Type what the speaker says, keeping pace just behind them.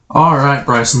All right,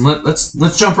 Bryson. Let's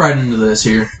jump right into this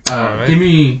here. Right. Give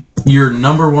me your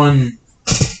number one.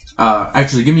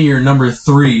 Actually, give me your number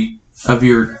 3 of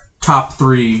your top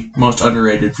 3 most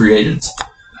underrated free agents.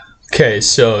 Okay,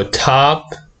 so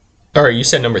All right, you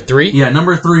said number 3? Yeah,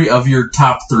 number 3 of your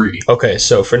top 3. Okay,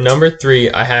 so for number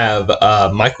 3, I have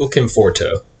Michael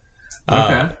Conforto.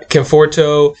 Okay.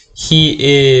 Conforto, he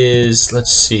is,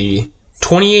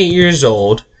 28 years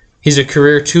old. He's a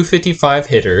career 255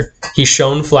 hitter. He's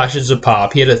shown flashes of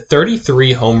pop. He had a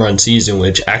 33 home run season,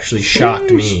 which actually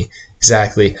shocked me.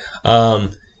 Exactly.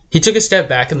 He took a step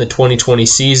back in the 2020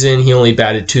 season. He only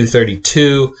batted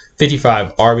 .232,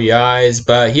 55 RBIs,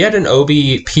 but he had an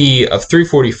OBP of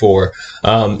 344.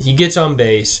 He gets on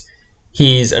base.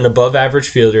 He's an above-average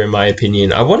fielder, in my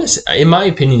opinion. In my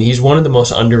opinion, he's one of the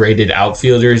most underrated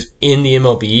outfielders in the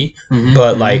MLB.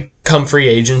 But come free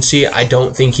agency, I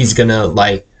don't think he's gonna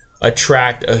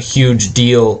attract a huge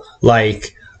deal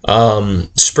like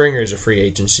Springer's a free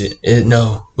agency.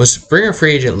 No, was Springer a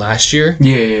free agent last year?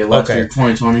 Yeah, last year,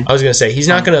 2020. I was gonna say he's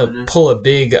not gonna pull a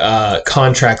big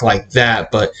contract like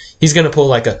that, but he's gonna pull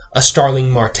like a Starling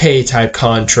Marte type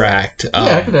contract.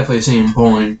 I could definitely see him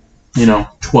pulling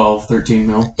 12, 13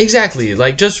 mil. Exactly.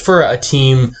 Just for a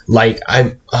team like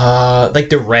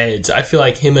the Reds, I feel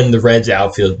like him and the Reds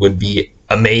outfield would be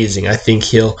amazing. I think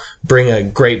he'll bring a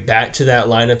great bat to that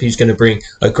lineup. He's going to bring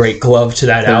a great glove to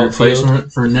that outfield.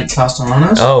 Replacement for Nick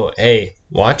Castellanos? Oh, hey,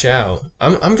 watch out.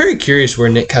 I'm very curious where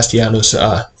Nick Castellanos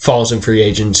falls in free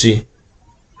agency.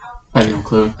 I have no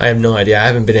clue. I have no idea. I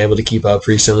haven't been able to keep up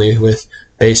recently with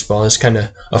baseball. It's kind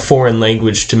of a foreign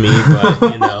language to me,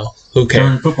 but, who cares?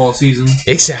 During football season.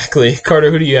 Exactly.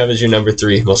 Carter, who do you have as your number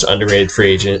 3 most underrated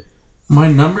free agent?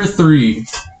 My number 3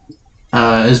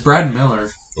 is Brad Miller.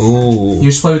 Ooh. He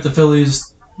used to play with the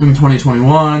Phillies in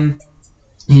 2021.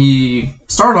 He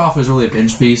started off as really a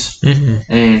bench piece,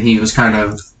 and he was kind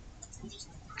of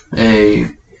a,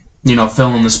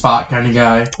 fill in the spot kind of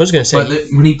guy. I was going to say. But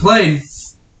when he played,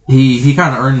 he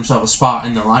kind of earned himself a spot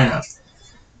in the lineup.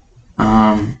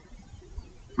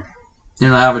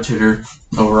 Average hitter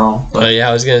overall. But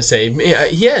I was going to say,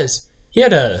 he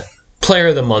had a Player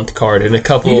of the Month card in a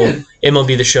couple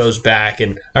MLB The Show's back,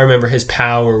 and I remember his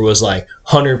power was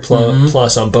 100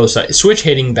 plus on both sides. Switch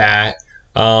hitting bat,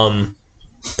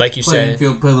 like you said.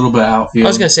 Infield, play a little bit outfield. I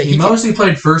was going to say he mostly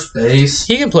played first base.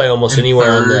 He can play almost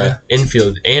anywhere on the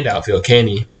infield and outfield, can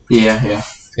he? Yeah. I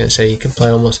was going to say he can play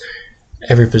almost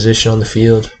every position on the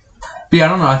field. But yeah, I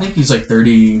don't know. I think he's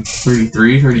 30,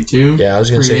 33, 32. Yeah, I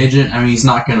was going to say. Free agent. I mean, he's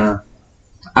not going to.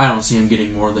 I don't see him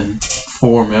getting more than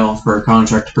 $4 million for a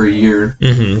contract per year.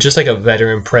 Just like a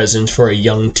veteran presence for a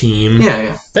young team.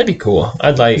 Yeah. That'd be cool.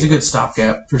 He's a good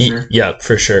stopgap for sure. Yeah,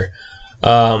 for sure.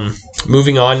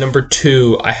 Moving on, number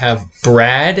 2, I have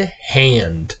Brad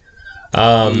Hand.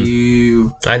 I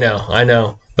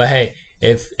know. But hey,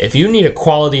 if you need a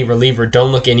quality reliever,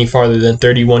 don't look any farther than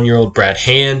 31-year-old Brad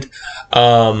Hand.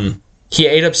 He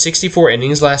ate up 64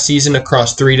 innings last season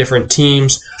across 3 different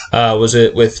teams. Was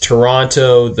it with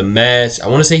Toronto, the Mets? I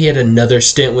want to say he had another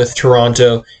stint with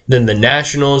Toronto. Then the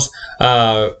Nationals.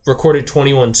 Recorded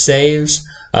 21 saves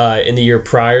in the year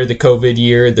prior, the COVID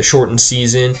year, the shortened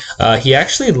season. He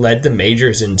actually led the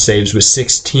majors in saves with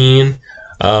 16.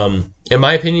 In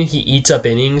my opinion, he eats up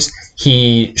innings.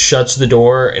 He shuts the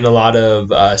door in a lot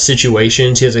of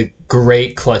situations. He has a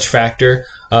great clutch factor.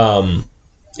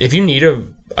 If you need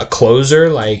a closer,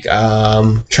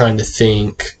 trying to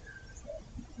think,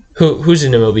 who's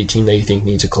an MLB team that you think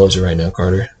needs a closer right now,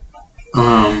 Carter?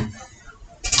 I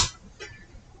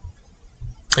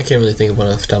can't really think of one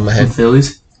off the top of my head.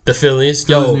 The Phillies.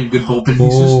 Yo, need good bullpen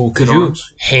pieces. Could you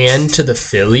hand to the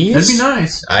Phillies? That'd be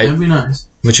nice. That'd be nice.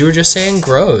 But you were just saying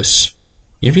gross.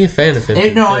 You'd be a fan of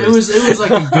him. No, it was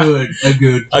like a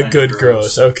good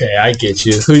gross. Okay, I get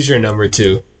you. Who's your number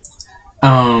 2?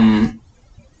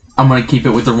 I'm going to keep it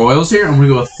with the Royals here. I'm going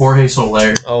to go with Jorge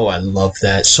Soler. Oh, I love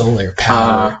that. Soler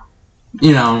power.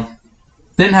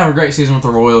 Didn't have a great season with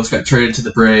the Royals. Got traded to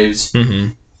the Braves.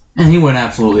 And he went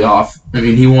absolutely off. I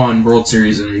mean, he won World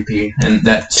Series MVP, and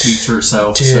that speaks for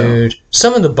itself. Dude,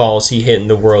 some of the balls he hit in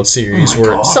the World Series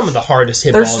were some of the hardest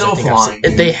hit balls I think I've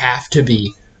seen. They have to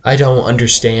be. I don't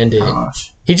understand it.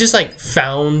 Gosh. He just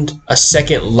found a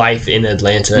second life in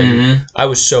Atlanta. I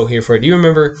was so here for it. Do you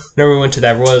remember whenever we went to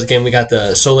that Royals game, we got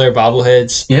the Soler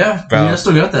bobbleheads? Yeah, bro. I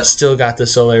still got that. Still got the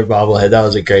Soler bobblehead. That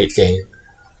was a great game.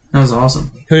 That was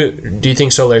awesome. Who do you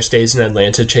think Soler stays in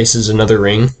Atlanta, chases another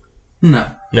ring?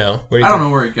 No. No? I don't know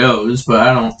where he goes, but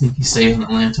I don't think he stays in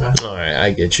Atlanta. All right,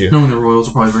 I get you. Knowing the Royals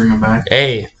will probably bring him back.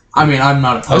 Hey. I mean, I'm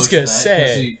not opposed to that. I was going to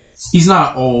say. He's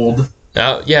not old.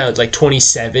 Yeah,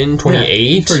 27, 28. Yeah,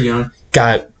 he's pretty young.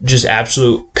 got just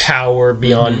absolute power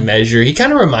beyond measure. He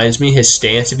kind of reminds me, his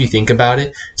stance, if you think about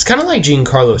it, it's kind of like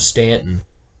Giancarlo Stanton.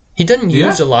 He doesn't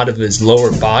use a lot of his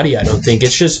lower body, I don't think.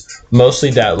 It's just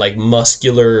mostly that like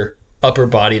muscular upper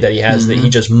body that he has that he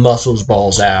just muscles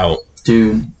balls out.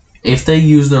 Dude, if they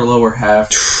use their lower half,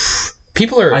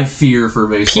 I fear for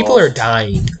baseball. People are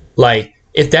dying. Like,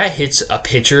 if that hits a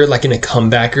pitcher, like in a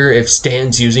comebacker, if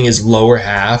Stan's using his lower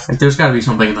half... There's got to be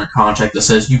something in their contract that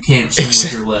says you can't swing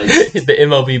with your legs. The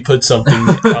MLB put something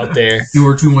out there. You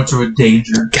are too much of a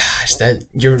danger. Gosh,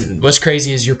 what's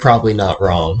crazy is you're probably not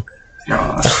wrong.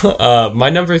 Gosh. My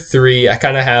number 3, I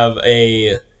kind of have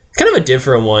a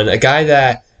different one. A guy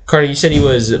that, Carter, you said he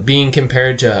was being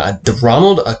compared to the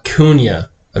Ronald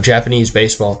Acuna of Japanese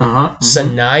baseball.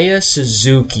 Sanaya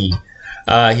Suzuki.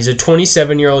 He's a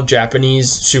 27-year-old Japanese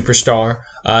superstar.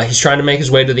 He's trying to make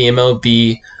his way to the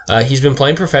MLB. He's been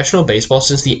playing professional baseball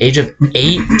since the age of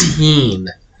 18.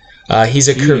 He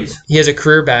has a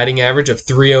career batting average of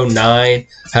 .309.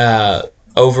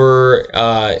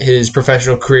 Over his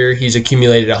professional career, he's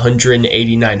accumulated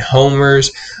 189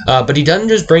 homers. But he doesn't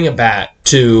just bring a bat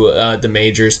to the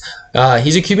majors.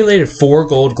 He's accumulated 4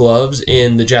 Gold Gloves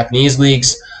in the Japanese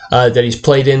leagues that he's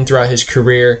played in throughout his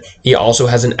career. He also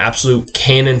has an absolute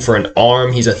cannon for an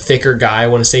arm. He's a thicker guy. I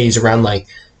want to say he's around like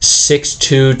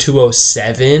 6'2",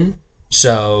 207.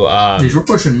 So we're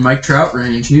pushing Mike Trout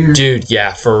range here, dude.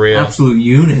 Yeah, for real, absolute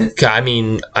unit. I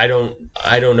mean, I don't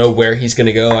know where he's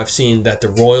gonna go. I've seen that the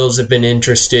Royals have been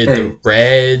interested, the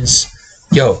Reds.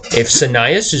 Yo, if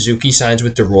Sanaya Suzuki signs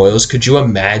with the Royals, could you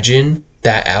imagine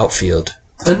that outfield?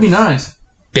 That'd be nice.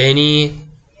 Benny.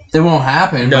 It won't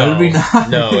happen. No, but it'd be nice.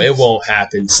 No, it won't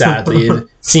happen. Sadly, it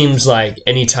seems like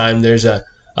anytime there's a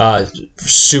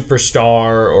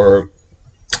superstar or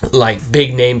like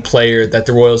big name player that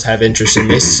the Royals have interest in,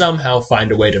 they somehow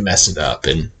find a way to mess it up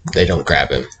and they don't grab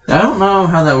him. I don't know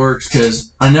how that works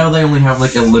because I know they only have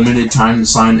like a limited time to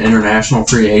sign international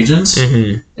free agents,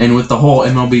 and with the whole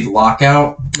MLB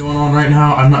lockout going on right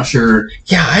now, I'm not sure.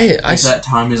 Yeah, if that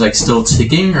time is like still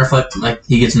ticking or if like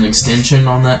he gets an extension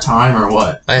on that time or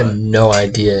what. I have no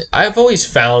idea. I've always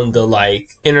found the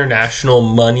like international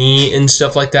money and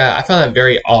stuff like that. I found that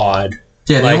very odd.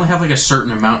 Yeah, they only have like a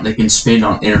certain amount they can spend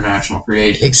on international free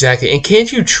agents. Exactly. And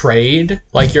can't you trade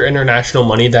like your international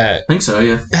money? I think so,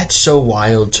 yeah. That's so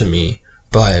wild to me.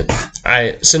 But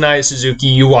Sanaya Suzuki,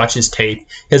 you watch his tape.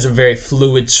 He has a very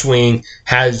fluid swing.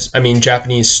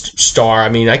 Japanese star.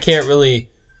 I can't really...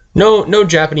 No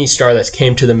Japanese star that's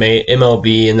came to the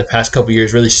MLB in the past couple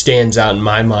years really stands out in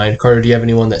my mind. Carter, do you have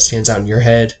anyone that stands out in your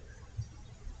head?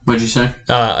 What'd you say?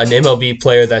 An MLB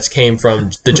player that's came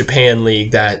from the Japan League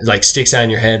that like sticks out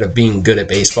in your head of being good at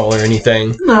baseball or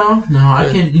anything? No, I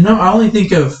can't. I only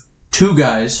think of 2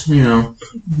 guys. But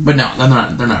no,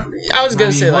 they're not. I was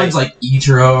gonna say one's like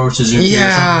Ichiro or Suzuki.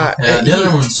 Yeah, or something. The other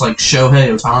one's like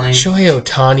Shohei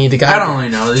Ohtani. The guy. I don't really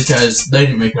know these guys. They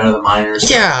didn't make it out of the minors.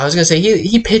 Yeah, I was gonna say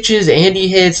he pitches and he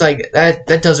hits like that.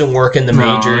 That doesn't work in the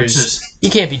majors. You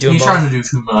can't be doing both. He's trying to do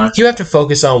too much. You have to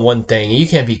focus on one thing. You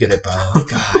can't be good at both.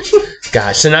 Gosh.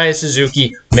 Sanaya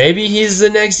Suzuki. Maybe he's the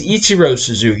next Ichiro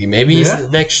Suzuki. Maybe he's the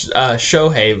next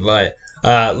Shohei. But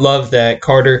love that.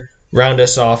 Carter, round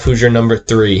us off. Who's your number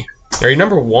 3? Or your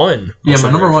number 1? Yeah, my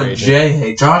number 1,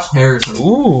 J-Hay. Josh Harrison.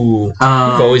 Ooh. You've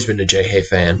always been a J-Hay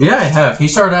fan. Yeah, I have. He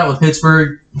started out with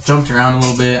Pittsburgh, jumped around a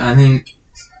little bit. I think...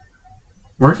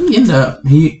 Where did he end up?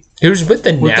 He was with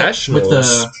the Nationals.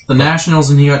 With the Nationals,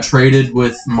 and he got traded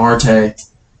with Marte to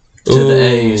the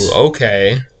A's.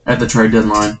 Okay. At the trade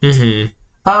deadline. He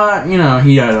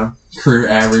had a career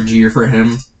average year for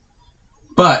him.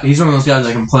 But he's one of those guys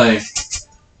that can play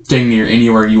dang near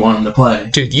anywhere you want him to play.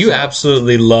 Dude, you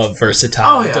absolutely love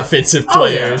versatile defensive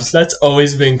players. That's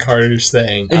always been Carter's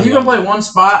thing. If you can play one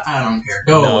spot, I don't care.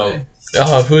 Go away.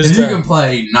 If you can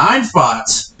play 9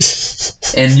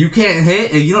 spots and you can't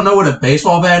hit and you don't know what a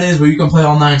baseball bat is, but you can play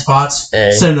all 9 spots,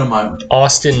 send him my way.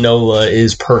 Austin Nola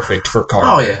is perfect for Carter.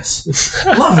 Oh, yes.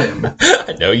 Love him.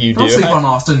 I know you do. Don't sleep on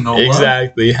Austin Nola.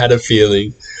 Exactly. Had a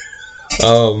feeling.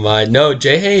 Oh, my. No,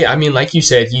 J-Hay, like you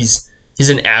said, he's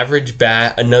an average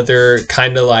bat. Another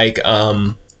kind of like...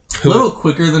 a little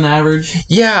quicker than average.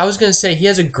 Yeah, I was gonna say he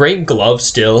has a great glove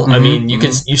still.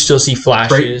 You still see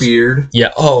flashes. Great beard.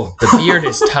 Yeah. Oh, the beard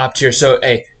is top tier. So,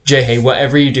 hey, J-Hay,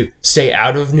 whatever you do, stay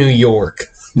out of New York.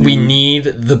 We need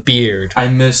the beard. I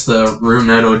miss the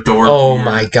Brunetto door. Oh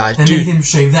my god, dude! Made him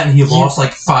shave that, and he lost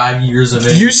like 5 years of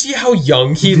it. You see how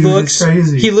young he looks? It's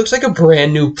crazy. He looks like a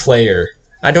brand new player.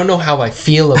 I don't know how I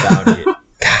feel about it.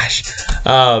 Gosh.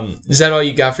 Is that all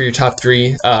you got for your top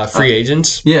 3 free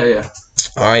agents? Yeah.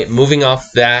 All right, moving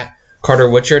off that, Carter,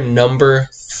 what's your number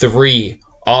 3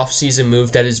 offseason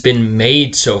move that has been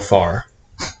made so far?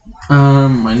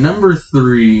 My number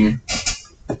 3,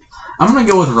 I'm going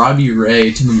to go with Robbie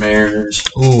Ray to the Mariners.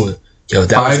 Ooh, yo,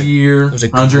 that 5-year, was a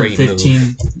great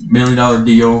 $115 million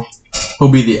deal. He'll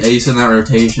be the ace in that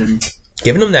rotation.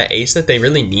 Giving them that ace that they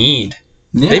really need.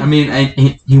 Yeah,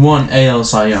 he won AL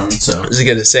Cy Young, so. I was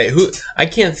going to say, I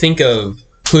can't think of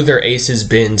who their ace has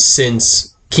been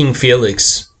since King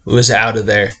Felix was out of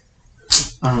there.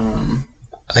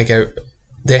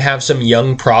 They have some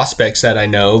young prospects that I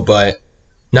know, but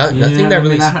nothing that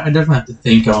really. I definitely have to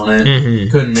think on it.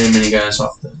 Mm-hmm. Couldn't name any guys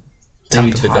off the.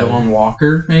 Maybe Taiwan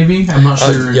Walker, maybe. I'm not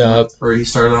sure where he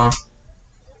started off.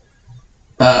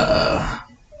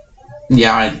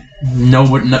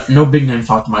 No big names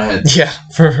off my head. Yeah,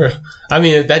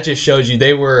 that just shows you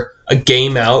they were a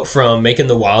game out from making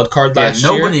the wild card last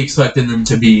year. Nobody expected them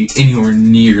to be anywhere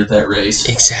near that race.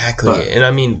 Exactly,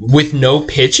 and with no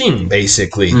pitching,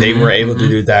 basically, they were able to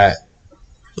do that.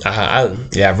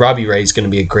 Robbie Ray is going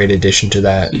to be a great addition to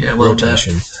that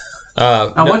rotation.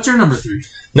 What's your number 3?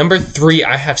 Number 3,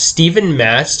 I have Steven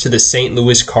Matz to the St.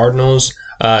 Louis Cardinals.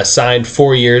 Signed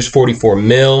 4 years, $44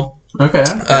 million. Okay.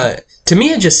 To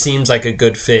me, it just seems like a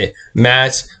good fit.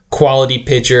 Matz, quality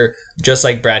pitcher, just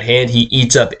like Brad Hand. He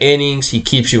eats up innings. He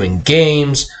keeps you in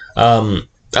games. I've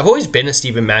always been a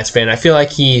Steven Matz fan. I feel like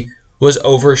he was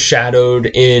overshadowed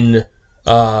in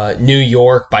New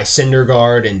York by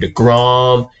Syndergaard and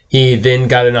DeGrom. He then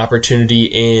got an opportunity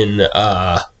in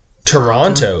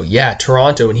Toronto. Yeah,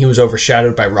 Toronto, and he was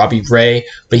overshadowed by Robbie Ray.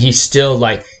 But he's still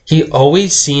he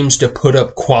always seems to put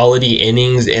up quality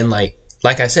innings and like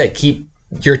I said, keep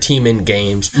your team in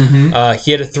games. Mm-hmm.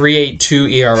 He had a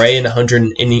 3.82 ERA and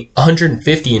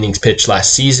 150 innings pitched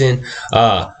last season.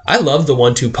 I love the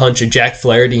 1-2 punch of Jack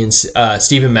Flaherty and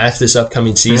Steven Matz this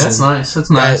upcoming season. Yeah,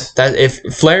 that's nice. That if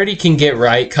Flaherty can get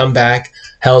right, come back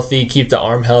healthy, keep the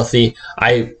arm healthy,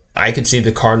 I could see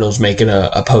the Cardinals making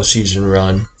a postseason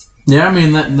run. Yeah,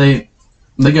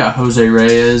 they got Jose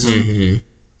Reyes and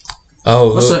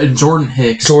and Jordan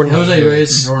Hicks. Jose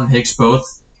Reyes and Jordan Hicks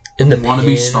both want to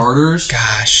be starters.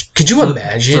 Gosh, could you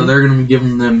imagine? So they're going to be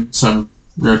giving them some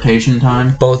rotation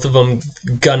time. Both of them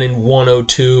gunning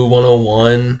 102,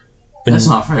 101. That's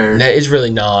not fair. That is really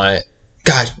not.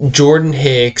 Gosh, Jordan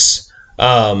Hicks,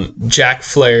 Jack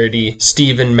Flaherty,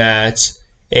 Steven Matz,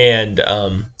 and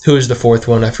who is the fourth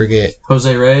one? I forget.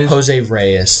 Jose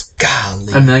Reyes.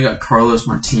 Golly. And they got Carlos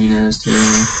Martinez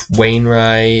too.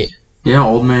 Wainwright. Yeah,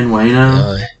 old man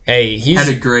Wayno. Hey, he's had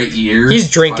a great year. He's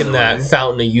drinking that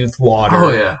fountain of youth water. Oh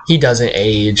yeah, he doesn't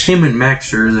age. Him and Max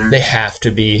Scherzer. They have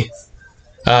to be.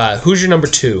 Who's your number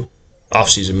 2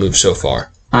 offseason move so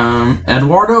far?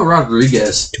 Eduardo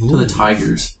Rodriguez to the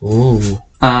Tigers. Ooh.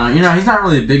 He's not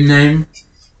really a big name,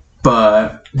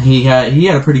 but he had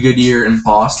a pretty good year in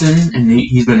Boston, and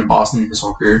he's been in Boston his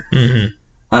whole career.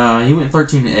 Mm-hmm. He went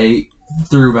 13-8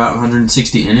 through about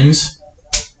 160 innings.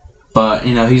 But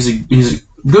he's a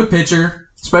good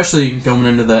pitcher, especially going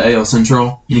into the AL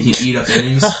Central. He can eat up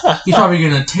innings. He's probably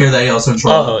going to tear the AL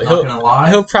Central. Not going to lie.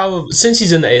 He'll probably, since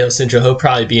he's in the AL Central, he'll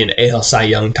probably be in AL Cy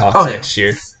Young talk next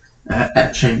year.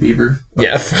 At Shane Bieber.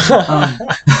 Yeah.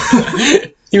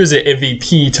 He was at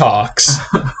MVP talks.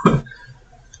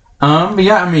 But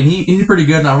yeah, he's pretty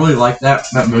good, and I really like that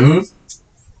move.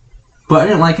 But I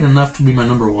didn't like it enough to be my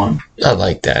number 1. I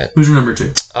like that. Who's your number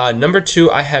 2? Number 2,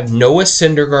 I have Noah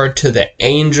Syndergaard to the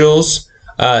Angels.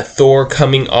 Thor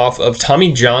coming off of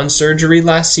Tommy John surgery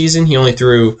last season. He only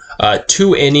threw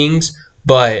 2 innings.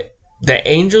 But the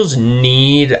Angels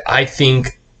need, I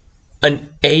think,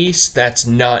 an ace that's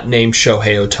not named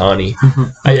Shohei Ohtani.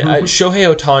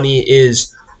 Shohei Ohtani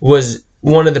was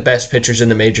one of the best pitchers in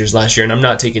the majors last year, and I'm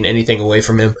not taking anything away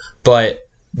from him. But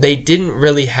they didn't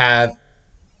really have...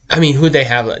 who'd they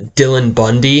have? Dylan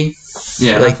Bundy?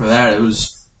 Yeah, for that, it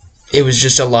was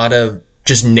just a lot of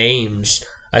just names.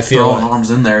 I feel throwing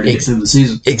arms in there to get through the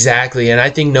season. Exactly, and I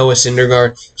think Noah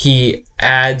Syndergaard, he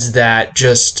adds that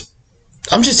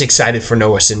I'm just excited for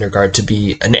Noah Syndergaard to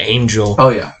be an Angel. Oh,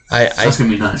 yeah. That's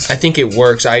going to be nice. I think it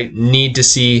works. I need to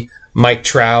see Mike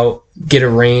Trout get a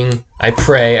ring. I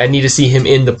pray. I need to see him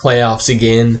in the playoffs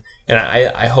again, and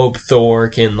I hope Thor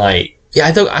can, I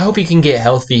hope he can get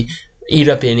healthy, eat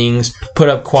up innings, put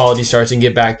up quality starts, and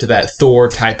get back to that Thor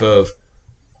type of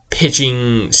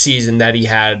pitching season that he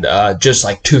had just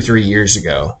 2-3 years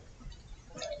ago.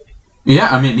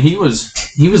 Yeah, he was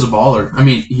a baller.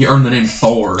 He earned the name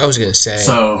Thor. I was gonna say.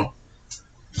 So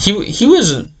he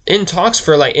was in talks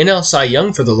for NL Cy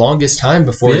Young for the longest time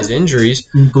before his injuries.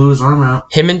 He blew his arm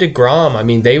out. Him and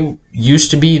DeGrom, they used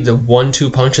to be the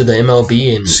 1-2 punch of the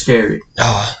MLB, and scary.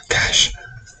 Oh gosh.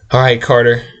 All right,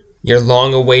 Carter. your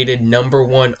long-awaited number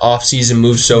one offseason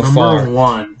move so far. Number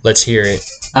one. Let's hear it.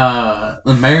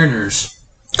 The Mariners.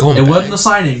 It wasn't a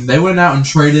signing. They went out and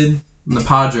traded the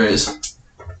Padres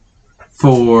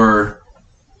for...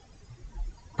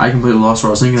 I completely lost what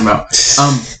I was thinking about.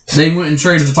 They went and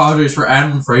traded the Padres for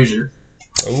Adam Frazier.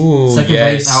 Ooh, second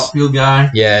base outfield guy.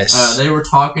 Yes. They were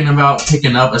talking about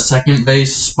picking up a second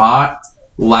base spot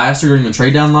last year during the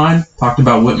trade down line. Talked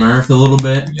about Whit Merrifield a little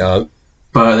bit. Yup.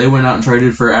 But they went out and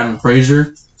traded for Adam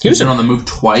Frazier. He's been on the move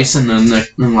twice in the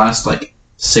last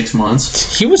 6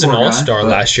 months. He was an all-star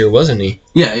last year, wasn't he?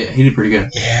 Yeah, he did pretty good.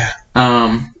 Yeah.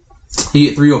 He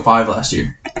hit 305 last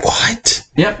year. What?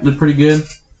 Yep, did pretty good.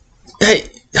 Hey,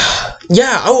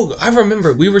 yeah. Oh, I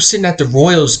remember we were sitting at the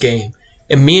Royals game,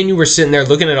 and me and you were sitting there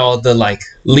looking at all the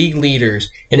league leaders,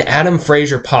 and Adam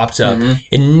Frazier popped up,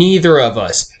 and neither of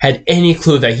us had any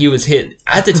clue that he was hitting.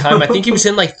 At the time, I think he was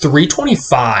hitting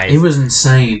 325. He was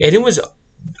insane. And it was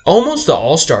almost the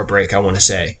All-Star break, I want to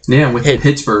say. Yeah, with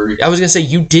Pittsburgh. I was going to say,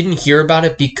 you didn't hear about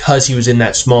it because he was in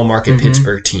that small market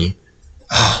Pittsburgh team.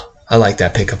 Oh, I like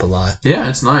that pickup a lot. Yeah,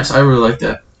 it's nice. I really like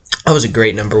that. That was a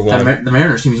great number one. The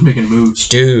Mariners team is making moves.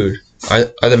 Dude,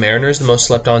 are the Mariners the most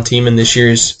slept-on team in this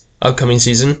year's upcoming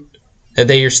season? Are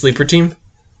they your sleeper team?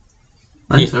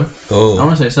 I think so. Oh. I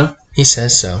want to say so. He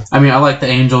says so. I mean, I like the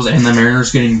Angels and the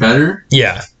Mariners getting better.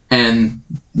 Yeah. And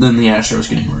then the Astros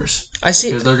getting worse. I see.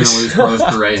 Because they're going to lose Carlos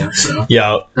Correa, so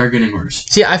yeah, they're getting worse.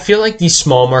 See, I feel like these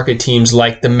small market teams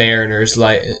like the Mariners,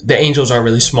 like the Angels aren't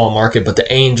really small market, but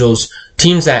the Angels,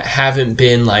 teams that haven't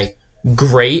been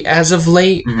great as of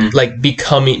late,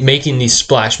 making these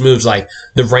splash moves, like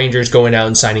the Rangers going out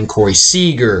and signing Corey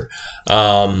Seager,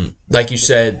 like you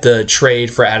said, the trade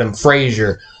for Adam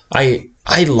Frazier. I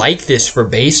like this for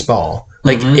baseball.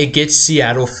 It gets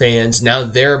Seattle fans, now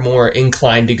they're more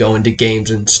inclined to go into games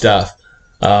and stuff.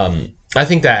 I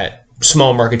think that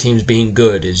small market teams being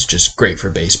good is just great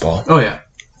for baseball. Oh, yeah.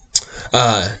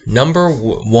 Number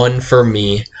one for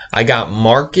me, I got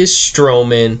Marcus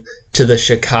Stroman to the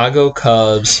Chicago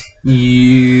Cubs.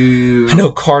 I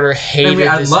know Carter hated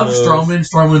this I love move. Stroman.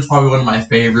 Stroman's probably one of my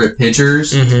favorite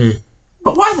pitchers.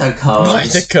 But why the Cubs? Why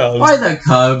the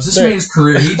Cubs? This man's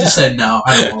career, he just said, no,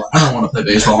 I don't want to play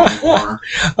baseball anymore.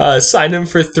 Signed him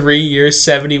for 3 years,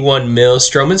 $71 million.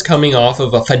 Stroman's coming off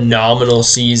of a phenomenal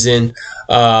season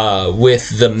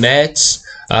with the Mets.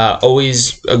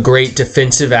 Always a great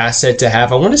defensive asset to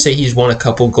have. I want to say he's won a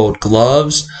couple Gold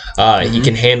Gloves. He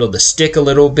can handle the stick a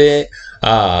little bit.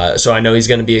 So I know he's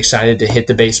going to be excited to hit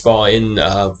the baseball in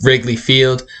Wrigley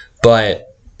Field. But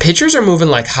pitchers are moving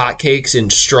like hotcakes, and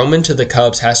Stroman to the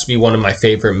Cubs has to be one of my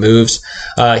favorite moves.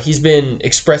 He's been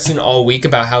expressing all week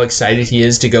about how excited he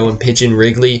is to go and pitch in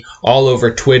Wrigley all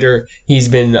over Twitter. He's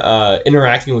been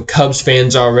interacting with Cubs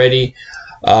fans already.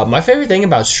 My favorite thing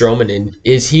about Stroman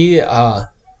is he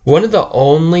one of the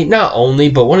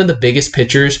one of the biggest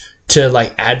pitchers to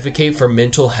advocate for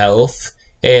mental health.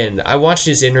 And I watched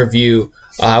his interview.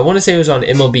 I want to say it was on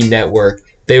MLB Network.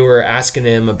 They were asking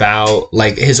him about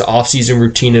his offseason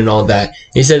routine and all that.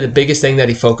 He said the biggest thing that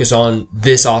he focused on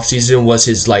this offseason was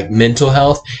his mental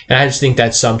health, and I just think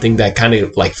that's something that kind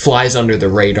of flies under the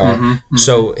radar.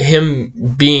 So him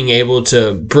being able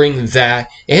to bring that,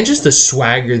 and just the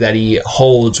swagger that he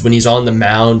holds when he's on the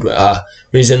mound, when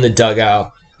he's in the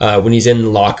dugout, when he's in the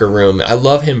locker room, I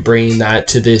love him bringing that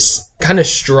to this kind of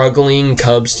struggling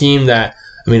Cubs team that,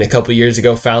 a couple years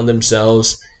ago found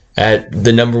themselves at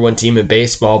the number one team in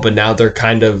baseball, but now they're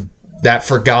kind of that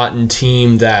forgotten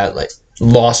team that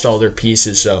lost all their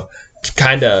pieces. So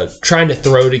kind of trying to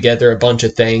throw together a bunch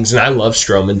of things, and I love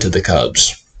Stroman to the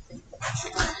Cubs.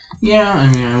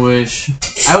 Yeah,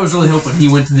 I was really hoping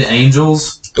he went to the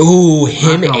Angels. Ooh,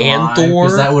 him and Thor.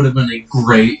 Because that would have been a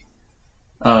great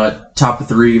top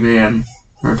 3 man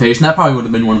rotation. That probably would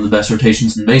have been one of the best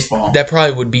rotations in baseball. That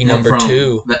probably would be number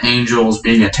 2. The Angels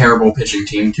being a terrible pitching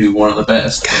team to one of the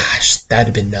best. Gosh, that'd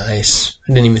have been nice.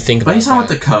 I didn't even think about that. But he's not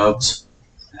with the Cubs.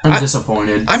 I'm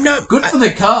disappointed. I'm not good for the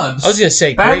Cubs. I was gonna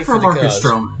say bad great for Marcus the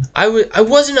Cubs. Stroman. I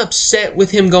wasn't upset with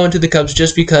him going to the Cubs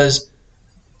just because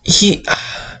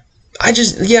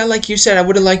like you said, I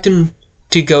would have liked him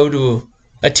to go to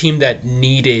a team that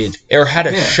needed or had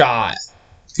a shot.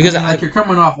 Because you're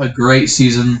coming off a great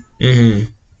season.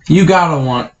 You gotta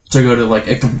want to go to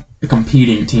a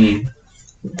competing team.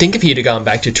 Think if he'd have gone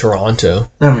back to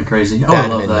Toronto. That'd been crazy. Oh, that'd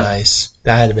have been nice.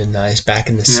 That'd have been nice back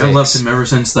in the 6. I've loved him ever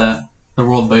since the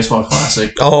World Baseball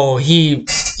Classic. Oh,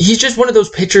 he's just one of those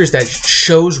pitchers that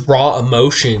shows raw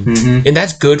emotion, and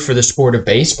that's good for the sport of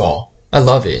baseball. I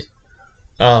love it.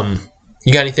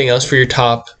 You got anything else for your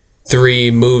top 3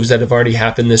 moves that have already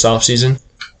happened this offseason?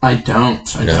 I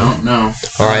don't. I don't know.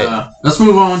 All right. Let's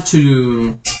move on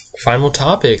to final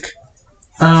topic.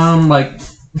 Like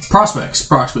prospects.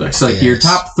 Like your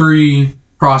top 3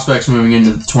 prospects moving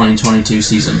into the 2022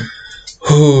 season.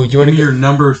 Ooh, you want to your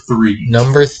number 3?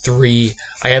 Number 3.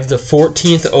 I have the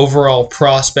 14th overall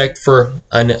prospect for,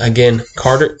 again,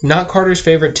 not Carter's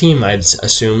favorite team, I'd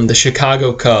assume, the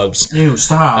Chicago Cubs. Ew,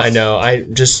 stop. I know.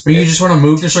 You just want to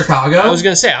move to Chicago? I was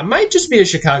going to say, I might just be a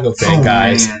Chicago fan,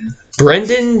 guys. Man.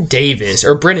 Brennan Davis,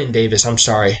 I'm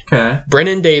sorry. Okay.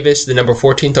 Brennan Davis, the number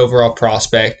 14th overall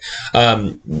prospect.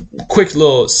 Quick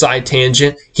little side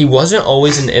tangent. He wasn't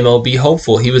always an MLB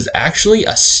hopeful. He was actually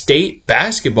a state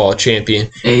basketball champion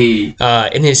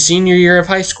in his senior year of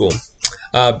high school.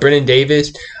 Brennan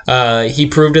Davis, he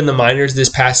proved in the minors this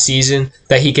past season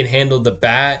that he can handle the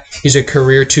bat. He's a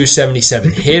career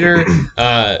 277 hitter.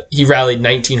 He rallied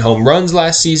 19 home runs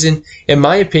last season. In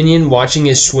my opinion, watching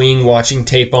his swing, watching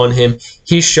tape on him,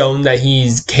 he's shown that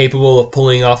he's capable of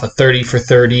pulling off a 30 for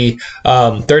 30,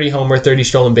 30 homer, 30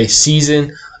 stolen base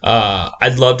season.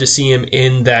 I'd love to see him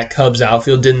in that Cubs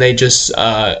outfield. Didn't they just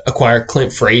acquire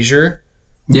Clint Frazier?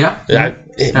 Yeah.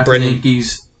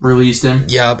 Yankees released him.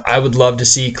 Yeah, I would love to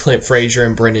see Clint Frazier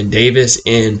and Brennan Davis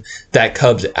in that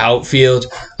Cubs outfield.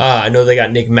 I know they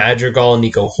got Nick Madrigal and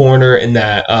Nico Horner in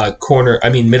that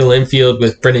middle infield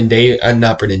with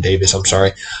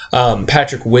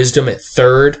Patrick Wisdom at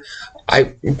third.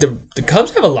 The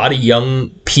Cubs have a lot of young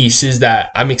pieces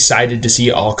that I'm excited to see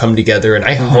all come together, and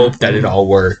I hope that it all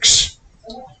works.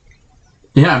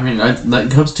 Yeah, I mean,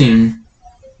 that Cubs team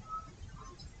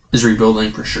is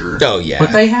rebuilding for sure. Oh yeah,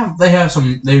 but they have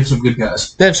some good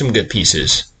guys. They have some good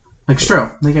pieces. Like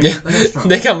Stroh, they got Stroh.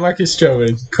 They got Marcus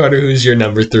Stroman. Carter, who's your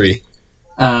number 3?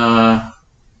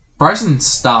 Bryson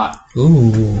Stott.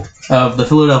 Ooh. Of the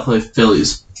Philadelphia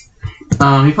Phillies.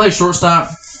 He plays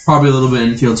shortstop, probably a little bit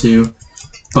infield too,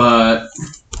 but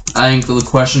I think the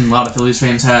question a lot of Phillies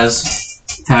fans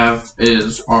have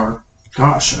is,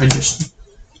 gosh, I just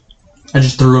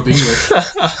threw up English.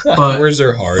 But words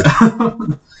are hard.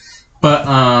 But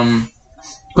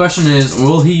question is,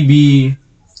 will he be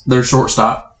their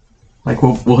shortstop? Like,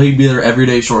 will he be their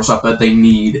everyday shortstop that they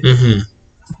need? Mm-hmm.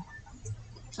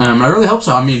 I really hope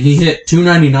so. I mean, he hit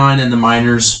 .299 in the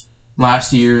minors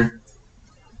last year.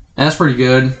 And that's pretty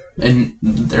good. And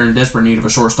they're in desperate need of a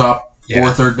shortstop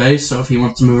or third base. So if he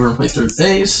wants to move over and play third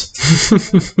base.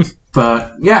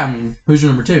 But, yeah, I mean, who's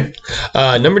your number 2?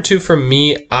 Number 2 for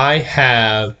me, I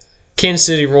have Kansas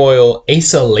City Royal,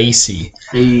 Asa Lacy.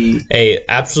 Hey,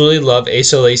 absolutely love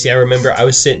Asa Lacy. I remember I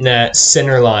was sitting at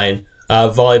Centerline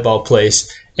volleyball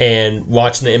place and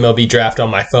watching the MLB draft on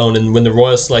my phone, and when the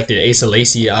Royals selected Asa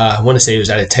Lacy, I want to say it was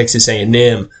out of Texas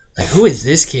A&M. Like, who is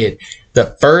this kid?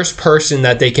 The first person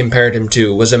that they compared him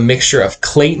to was a mixture of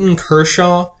Clayton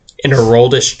Kershaw and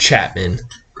Aroldis Chapman.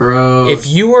 Gross. If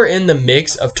you are in the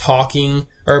mix of talking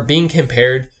or being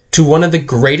compared to one of the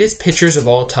greatest pitchers of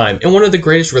all time and one of the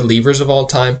greatest relievers of all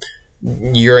time,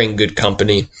 you're in good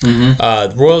company.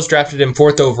 The Royals drafted him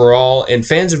 4th overall, and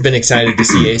fans have been excited to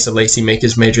see Asa Lacy make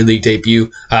his major league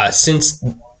debut since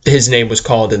his name was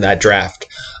called in that draft.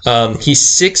 He's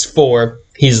 6'4".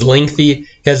 He's lengthy.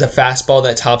 He has a fastball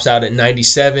that tops out at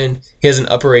 97. He has an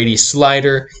upper 80s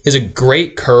slider. He has a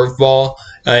great curveball.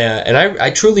 And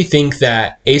I truly think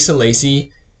that Asa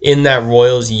Lacy in that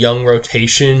Royals young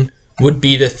rotation would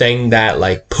be the thing that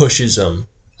like pushes them.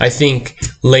 I think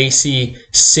Lacy,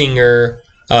 Singer,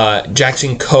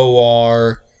 Jackson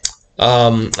Kowar,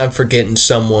 I'm forgetting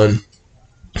someone.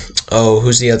 Oh,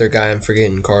 who's the other guy I'm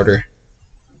forgetting, Carter?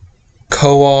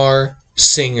 Kowar,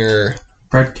 Singer.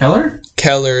 Brett Keller?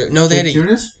 No, they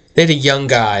had a young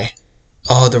guy.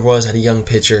 Oh, the Royals had a young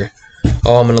pitcher.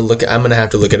 Oh, I'm gonna have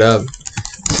to look it up.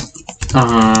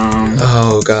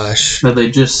 Oh gosh. But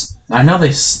I know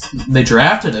they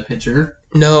drafted a pitcher.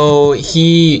 No,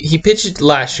 he pitched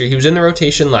last year. He was in the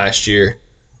rotation last year.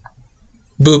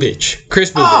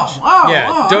 Chris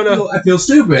Bubich. Don't know. I feel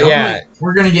stupid. Yeah,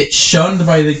 we're gonna get shunned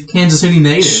by the Kansas City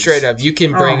natives. Straight up, you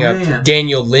can bring up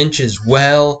Daniel Lynch as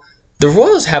well. The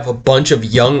Royals have a bunch of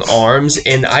young arms,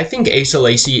 and I think Asa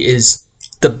Lacy is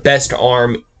the best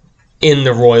arm in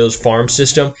the Royals farm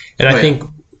system. And I think,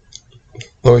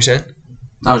 what were you saying?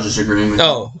 I was just agreeing with you.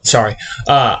 Oh, sorry.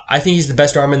 I think he's the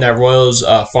best arm in that Royals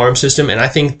farm system, and I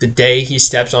think the day he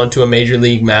steps onto a major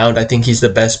league mound, I think he's the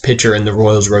best pitcher in the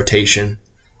Royals rotation.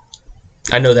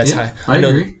 I know that's high. I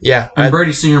agree. Yeah. And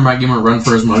Brady Singer might give him a run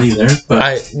for his money there, but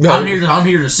I'm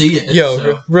here to see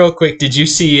it. Real quick, did you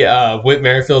see Whit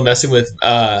Merrifield messing with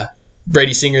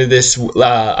Brady Singer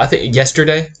I think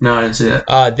yesterday? No, I didn't see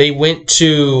that. They went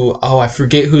to, I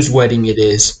forget whose wedding it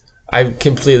is. I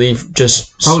completely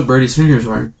just... Probably Brady Singer's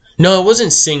wedding. No, it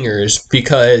wasn't Singer's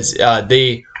because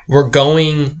they were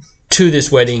going to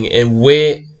this wedding and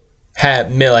Witt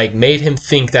had made him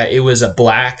think that it was a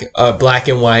black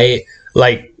and white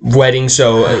wedding,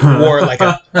 so wore like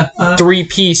a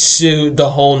 3-piece suit the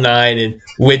whole night, and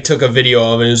Witt took a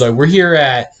video of it and was like, we're here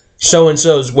at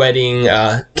so-and-so's wedding,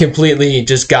 completely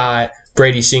just got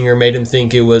Brady Singer, made him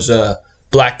think it was a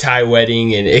black tie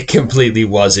wedding, and it completely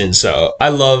wasn't. So I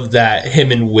love that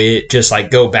him and Witt just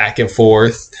go back and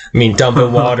forth. I mean,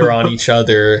 dumping water on each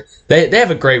other. They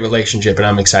have a great relationship, and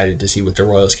I'm excited to see what the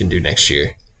Royals can do next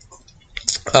year.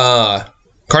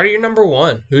 Carter, you're number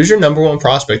one. Who's your number one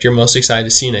prospect you're most excited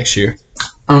to see next year?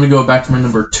 I'm going to go back to my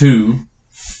number 2.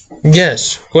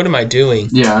 Yes. What am I doing?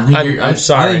 Yeah, I'm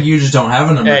sorry. I think you just don't have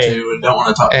a number 2 and don't want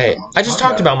to talk about it. I just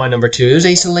talked about my number 2. It was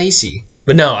Asa Lacy.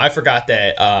 But no, I forgot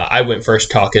that I went first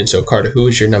talking. So, Carter, who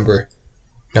is your number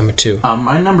 2?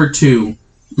 My number 2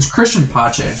 is Christian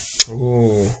Pache.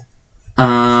 Ooh.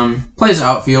 Plays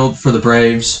outfield for the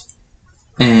Braves.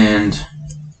 And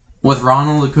with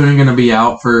Ronald Acuna going to be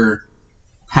out for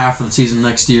half of the season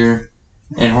next year,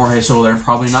 and Jorge Soler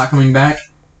probably not coming back,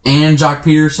 and Jock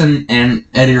Peterson and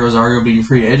Eddie Rosario being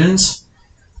free agents,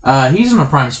 he's in a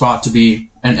prime spot to be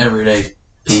an everyday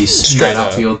piece in that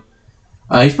outfield.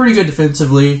 He's pretty good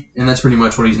defensively, and that's pretty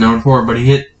much what he's known for, but he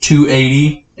hit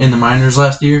 280 in the minors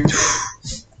last year.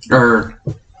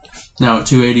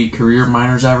 280 career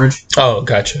minors average. Oh,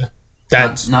 gotcha.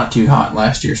 That's not too hot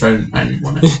last year, so I didn't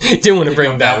want to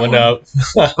bring that one up.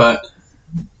 But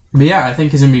yeah, I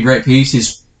think he's going to be a great piece.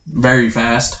 He's very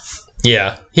fast.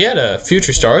 Yeah, he had a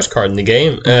Future Stars card in the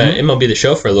game. MLB The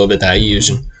Show for a little bit that I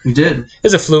used. He did.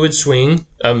 It's a fluid swing,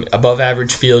 above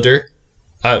average fielder.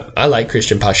 I like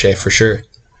Christian Pache for sure.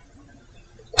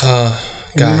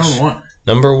 Gosh.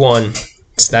 Number one.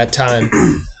 It's that time.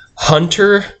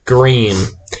 Hunter Green.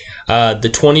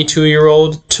 The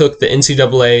 22-year-old took the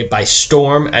NCAA by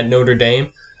storm at Notre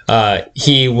Dame.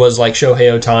 He was like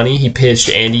Shohei Ohtani. He pitched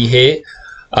and he hit.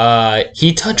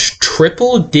 He touched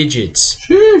triple digits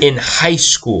in high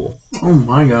school. Oh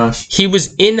my gosh. He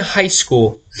was in high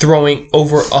school throwing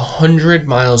over 100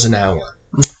 miles an hour.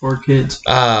 Poor kids.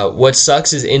 What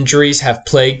sucks is injuries have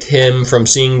plagued him from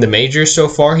seeing the majors so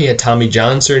far. He had Tommy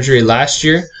John surgery last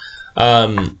year.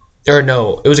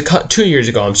 It was 2 years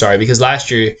ago, I'm sorry, because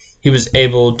last year he was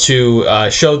able to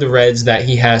show the Reds that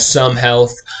he has some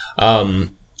health.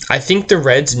 I think the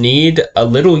Reds need a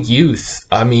little youth.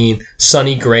 I mean,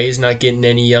 Sonny Gray's not getting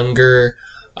any younger.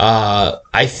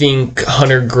 I think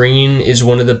Hunter Green is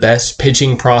one of the best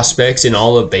pitching prospects in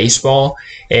all of baseball,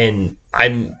 and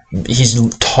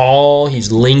he's tall,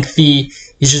 he's lengthy,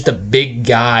 he's just a big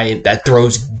guy that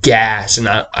throws gas, and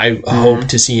I hope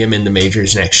to see him in the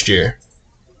majors next year.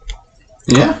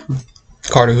 Yeah.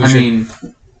 Carter,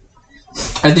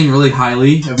 I think really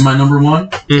highly of my number 1.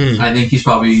 Mm-hmm. I think he's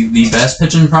probably the best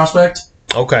pitching prospect.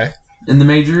 Okay. In the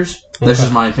majors. Okay. This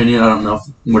is my opinion. I don't know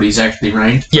what he's actually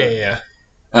ranked. Yeah.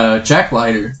 Jack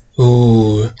Leiter.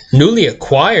 Ooh. Newly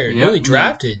acquired, newly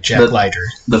drafted Jack Leiter.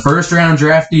 The first round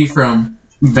draftee from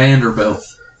Vanderbilt.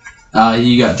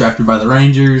 He got drafted by the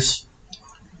Rangers.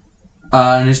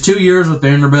 In his 2 years with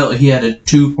Vanderbilt, he had a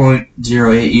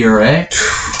 2.08 ERA.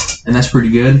 And that's pretty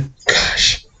good.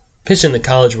 Gosh. Pitched in the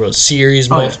College World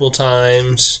Series multiple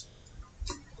times.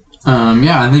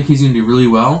 I think he's going to do really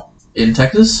well in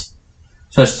Texas,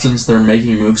 especially since they're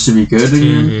making moves to be good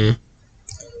again.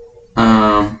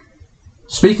 Mm-hmm.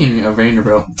 Speaking of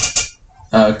Vanderbilt,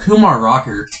 Kumar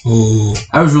Rocker. Ooh.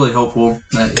 I was really hopeful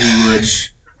that he would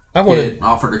get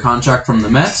offered a contract from the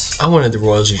Mets. I wanted the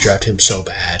Royals to draft him so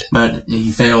bad. But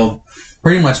he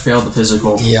pretty much failed the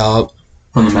physical. Yup.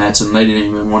 From the Mets, and they didn't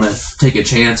even want to take a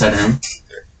chance at him.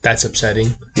 That's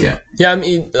upsetting. Yeah. Yeah, I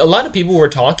mean, a lot of people were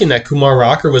talking that Kumar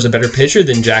Rocker was a better pitcher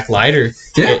than Jack Leiter,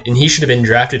 and he should have been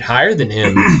drafted higher than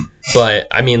him. But,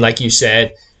 I mean, like you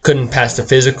said, couldn't pass the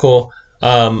physical.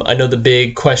 I know the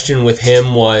big question with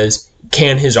him was,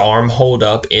 can his arm hold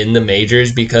up in the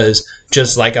majors? Because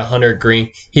just like a Hunter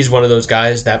Green, he's one of those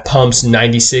guys that pumps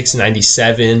 96,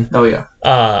 97. Oh, yeah.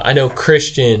 I know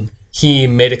Christian... He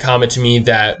made a comment to me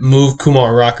that move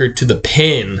Kumar Rocker to the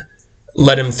pin,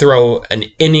 let him throw an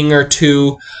inning or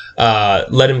two,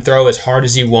 let him throw as hard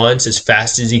as he wants, as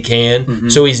fast as he can,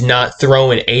 so he's not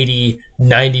throwing 80,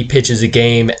 90 pitches a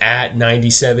game at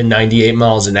 97, 98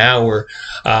 miles an hour.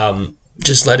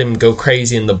 Just let him go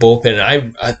crazy in the bullpen.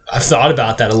 And I've thought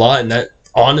about that a lot, and that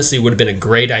honestly would have been a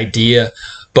great idea,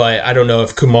 but I don't know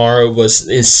if Kumar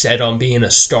is set on being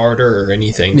a starter or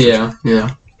anything.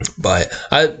 Yeah. But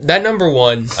that number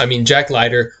 1, I mean, Jack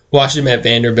Leiter, watched him at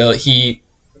Vanderbilt. He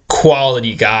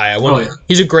quality guy.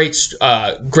 He's a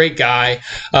great guy.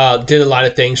 Did a lot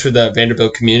of things for the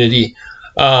Vanderbilt community.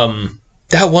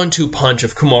 That 1-2 punch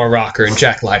of Kumar Rocker and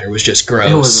Jack Leiter was just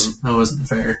gross. It wasn't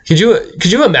fair. Could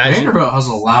you imagine? Vanderbilt has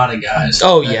a lot of guys.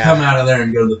 Oh yeah, come out of there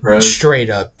and go to the pros. Straight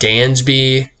up,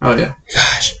 Dansby. Oh yeah.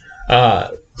 Gosh,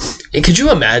 could you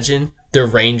imagine the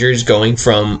Rangers going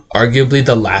from arguably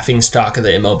the laughingstock of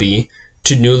the MLB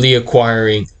to newly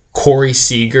acquiring Corey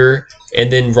Seager and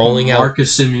then rolling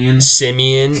Marcus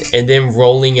Semien, and then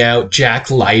rolling out Jack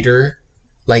Leiter,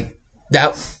 like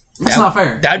that? That's not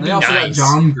fair. That'd be also nice. Got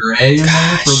John Gray in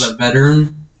there for the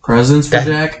veteran presence for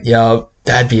Jack. Yeah,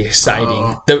 that'd be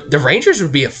exciting. The Rangers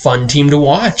would be a fun team to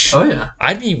watch. Oh yeah,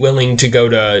 I'd be willing to go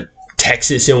to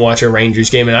Texas and watch a Rangers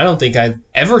game, and I don't think I've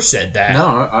ever said that.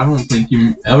 No, I don't think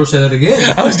you ever say that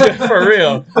again. I was good for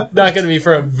real. Not going to be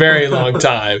for a very long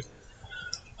time.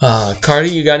 Cardi,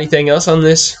 you got anything else on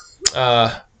this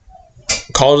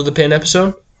Call to the Pin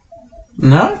episode?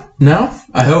 No.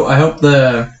 I hope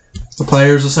the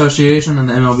Players Association and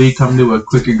the MLB come to a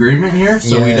quick agreement here,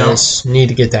 so we don't need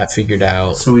to get that figured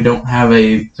out. So we don't have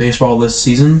a baseball this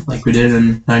season like we did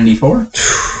in '94.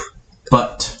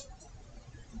 But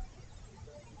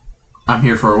I'm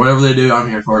here for it. Whatever they do, I'm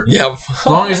here for it. Yeah. As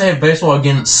long as they have baseball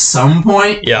again at some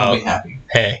point, I'll be happy.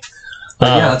 Hey.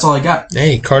 But that's all I got.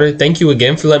 Hey, Carter, thank you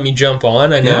again for letting me jump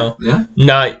on. I know. Yeah.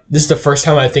 This is the first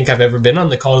time I think I've ever been on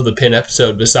the Call to the Pin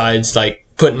episode besides like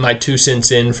putting my 2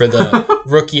 cents in for the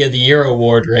Rookie of the Year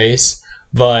award race.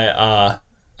 But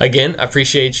again, I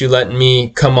appreciate you letting me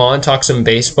come on, talk some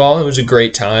baseball. It was a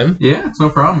great time. Yeah, it's no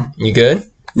problem. You good?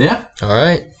 Yeah. All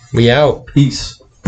right. We out. Peace.